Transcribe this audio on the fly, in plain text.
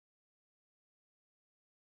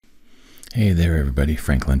Hey there, everybody.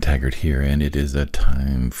 Franklin Taggart here, and it is a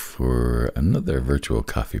time for another virtual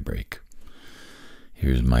coffee break.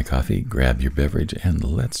 Here's my coffee. Grab your beverage, and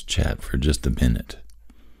let's chat for just a minute.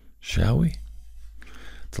 Shall we?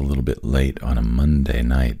 It's a little bit late on a Monday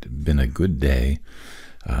night. Been a good day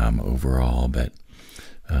overall, but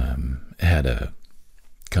had a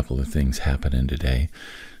couple of things happening today.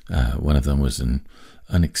 One of them was an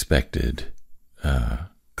unexpected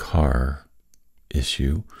car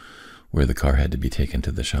issue where the car had to be taken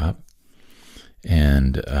to the shop.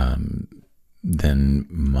 And then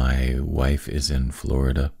my wife is in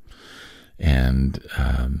Florida and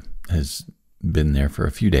has been there for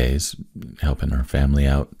a few days helping her family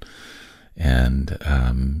out.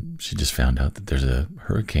 And she just found out that there's a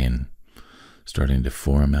hurricane starting to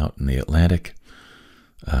form out in the Atlantic,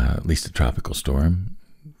 at least a tropical storm,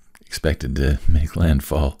 expected to make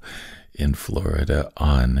landfall in Florida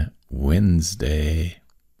on Wednesday,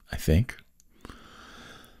 I think.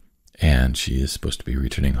 And she is supposed to be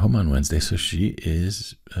returning home on Wednesday, so she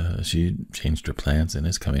changed her plans and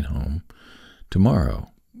is coming home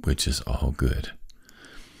tomorrow, which is all good.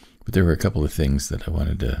 But there were a couple of things that I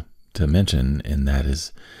wanted to mention, and that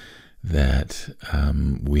is that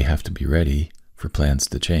we have to be ready for plans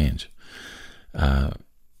to change.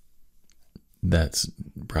 That's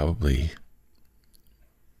probably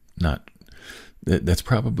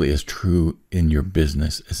as true in your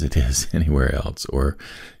business as it is anywhere else, or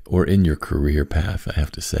in your career path, I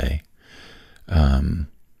have to say.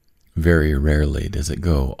 Very rarely does it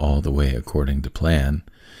go all the way according to plan,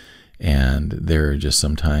 and there are just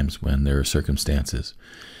some times when there are circumstances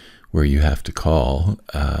where you have to call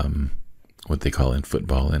what they call in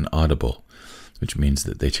football an audible, which means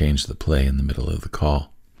that they change the play in the middle of the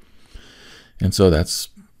call. And so that's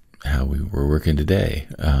how we were working today.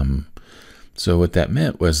 So what that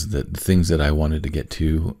meant was that the things that I wanted to get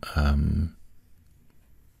to,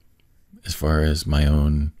 as far as my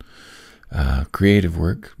own creative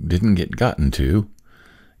work, didn't get gotten to.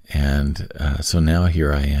 And so now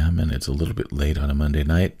here I am, and it's a little bit late on a Monday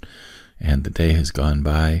night, and the day has gone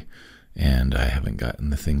by, and I haven't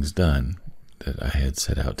gotten the things done that I had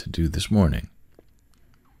set out to do this morning.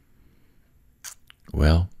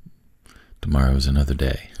 Well, tomorrow is another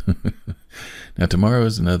day. Now, tomorrow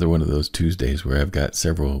is another one of those Tuesdays where I've got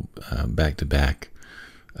several back-to-back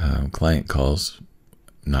client calls.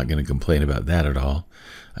 I'm not going to complain about that at all.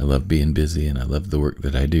 I love being busy, and I love the work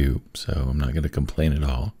that I do, so I'm not going to complain at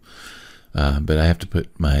all. But I have to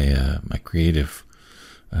put my creative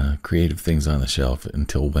things on the shelf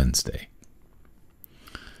until Wednesday.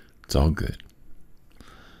 It's all good.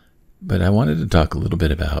 But I wanted to talk a little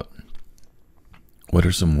bit about what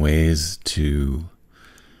are some ways to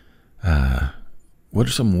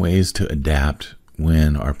adapt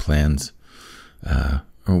when our plans,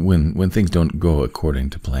 or when things don't go according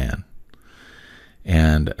to plan.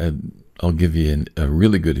 And I'll give you a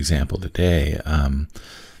really good example today.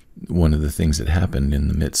 One of the things that happened in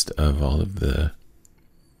the midst of all of the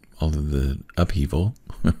upheaval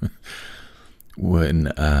when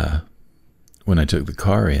I took the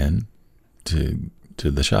car in to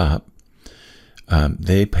the shop,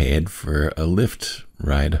 they paid for a Lyft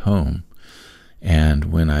ride home. And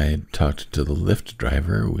when I talked to the Lyft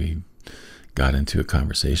driver, we got into a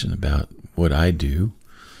conversation about what I do.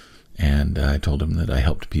 And I told him that I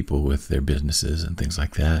helped people with their businesses and things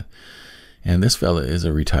like that. And this fella is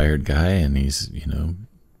a retired guy, and he's,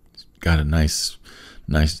 got a nice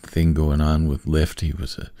thing going on with Lyft. He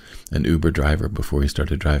was an Uber driver before he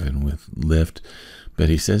started driving with Lyft. But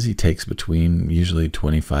he says he takes between usually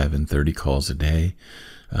 25 and 30 calls a day,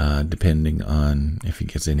 depending on if he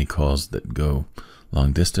gets any calls that go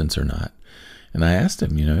long distance or not. And I asked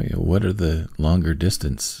him, what are the longer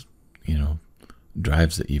distance,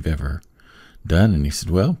 drives that you've ever done? And he said,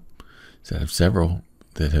 I have several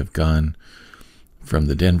that have gone from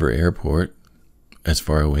the Denver airport as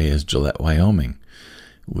far away as Gillette, Wyoming,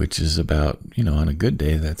 which is about, on a good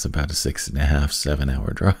day, that's about a 6.5, 7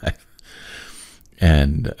 hour drive.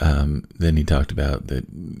 And then he talked about that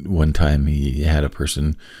one time he had a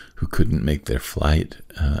person who couldn't make their flight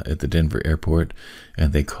at the Denver airport,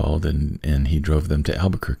 and they called and he drove them to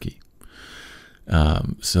Albuquerque.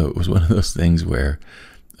 So it was one of those things where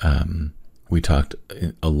we talked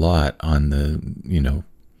a lot on the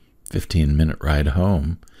 15-minute ride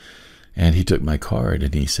home, and he took my card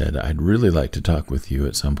and he said, I'd really like to talk with you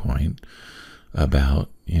at some point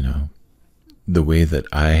about the way that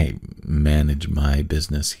I manage my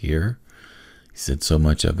business here. He said so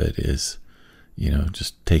much of it is,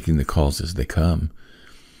 just taking the calls as they come.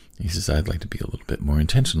 He says, I'd like to be a little bit more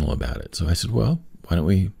intentional about it. So I said, well, why don't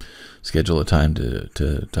we schedule a time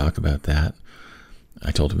to talk about that?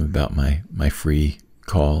 I told him about my free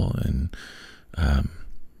call, and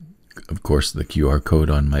of course the QR code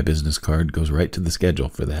on my business card goes right to the schedule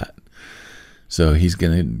for that. So he's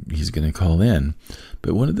gonna call in.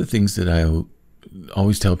 But one of the things that I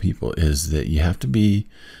always tell people is that you have to be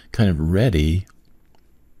kind of ready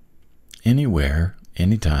anywhere,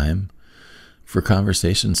 anytime, for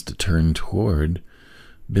conversations to turn toward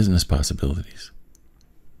business possibilities.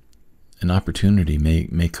 An opportunity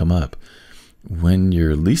may come up when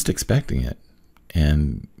you're least expecting it.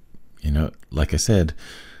 And, like I said,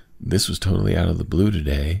 this was totally out of the blue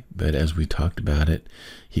today, but as we talked about it,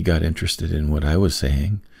 he got interested in what I was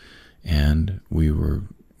saying, and we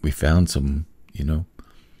found some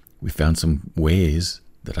ways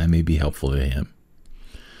that I may be helpful to him.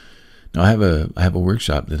 Now, I have a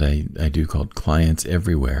workshop that I do called Clients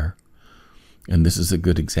Everywhere, and this is a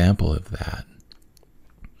good example of that.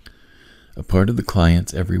 A part of the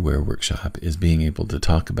Clients Everywhere workshop is being able to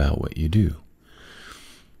talk about what you do.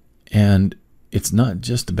 And it's not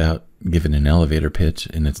just about giving an elevator pitch,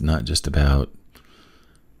 and it's not just about,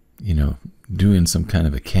 doing some kind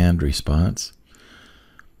of a canned response.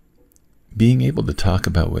 Being able to talk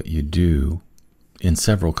about what you do in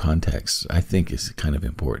several contexts, I think, is kind of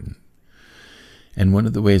important. And one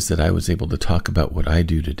of the ways that I was able to talk about what I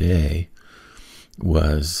do today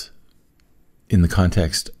was in the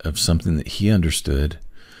context of something that he understood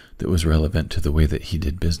that was relevant to the way that he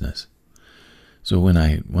did business. So when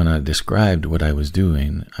I described what I was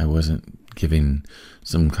doing, I wasn't giving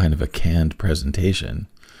some kind of a canned presentation.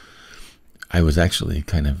 I was actually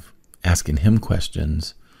kind of asking him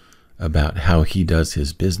questions about how he does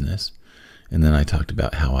his business, and then I talked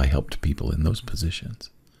about how I helped people in those positions,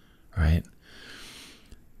 right?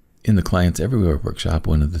 In the Clients Everywhere workshop,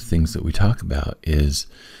 one of the things that we talk about is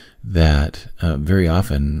that very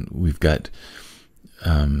often we've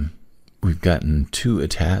gotten too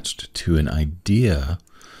attached to an idea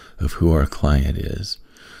of who our client is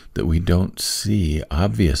that we don't see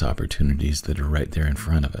obvious opportunities that are right there in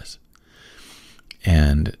front of us.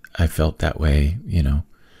 And I felt that way,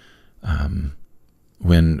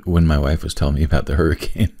 when my wife was telling me about the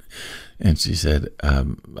hurricane, and she said,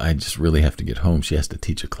 I just really have to get home. She has to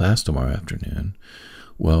teach a class tomorrow afternoon.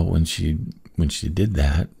 Well, when she did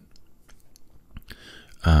that,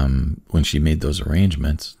 when she made those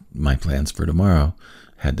arrangements, my plans for tomorrow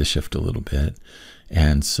had to shift a little bit.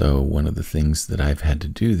 And so one of the things that I've had to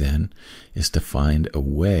do then is to find a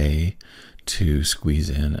way to squeeze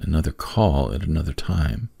in another call at another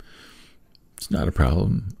time. It's not a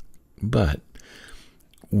problem, but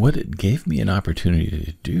what it gave me an opportunity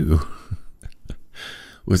to do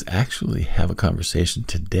was actually have a conversation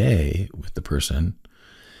today with the person,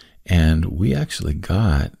 and we actually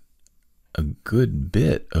got a good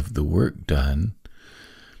bit of the work done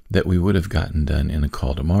that we would have gotten done in a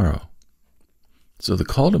call tomorrow. So the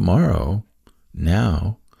call tomorrow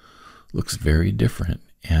now looks very different.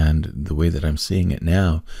 And the way that I'm seeing it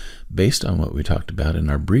now, based on what we talked about in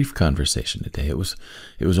our brief conversation today, it was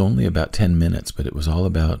only about 10 minutes, but it was all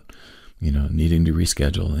about, needing to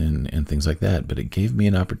reschedule and things like that. But it gave me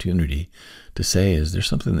an opportunity to say, is there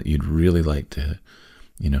something that you'd really like to,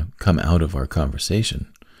 come out of our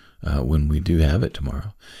conversation when we do have it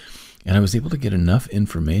tomorrow? And I was able to get enough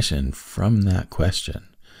information from that question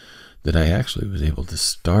that I actually was able to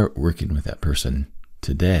start working with that person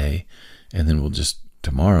today, and then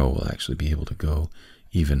tomorrow we'll actually be able to go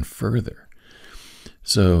even further.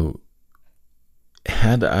 So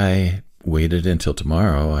had I waited until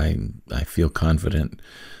tomorrow, I feel confident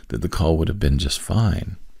that the call would have been just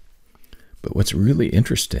fine. But what's really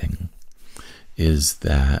interesting is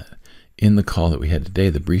that in the call that we had today,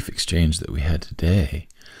 the brief exchange that we had today,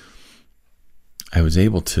 I was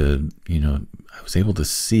able to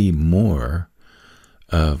see more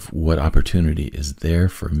of what opportunity is there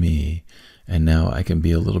for me. And now I can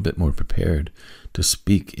be a little bit more prepared to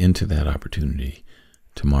speak into that opportunity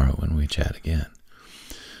tomorrow when we chat again.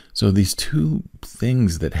 So these two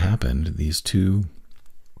things that happened, these two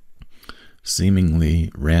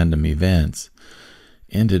seemingly random events,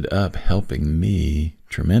 ended up helping me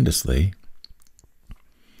tremendously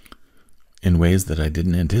in ways that I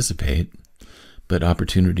didn't anticipate, but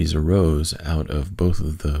opportunities arose out of both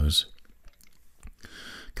of those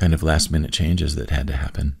kind of last minute changes that had to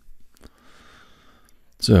happen.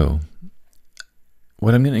 So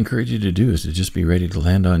what I'm going to encourage you to do is to just be ready to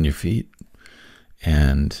land on your feet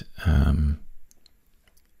and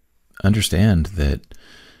understand that,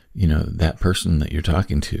 that person that you're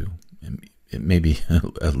talking to, it may be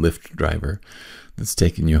a Lyft driver that's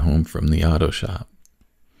taking you home from the auto shop.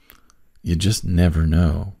 You just never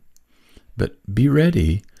know. But be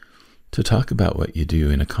ready to talk about what you do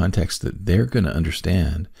in a context that they're going to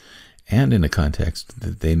understand and in a context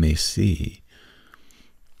that they may see.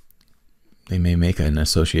 They may make an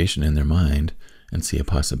association in their mind and see a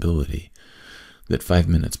possibility that 5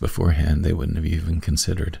 minutes beforehand they wouldn't have even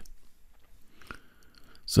considered.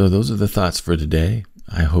 So those are the thoughts for today.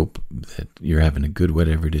 I hope that you're having a good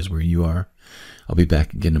whatever it is where you are. I'll be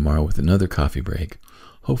back again tomorrow with another coffee break,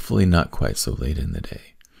 hopefully not quite so late in the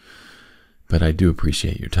day. But I do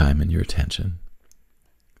appreciate your time and your attention.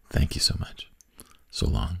 Thank you so much. So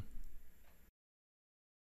long.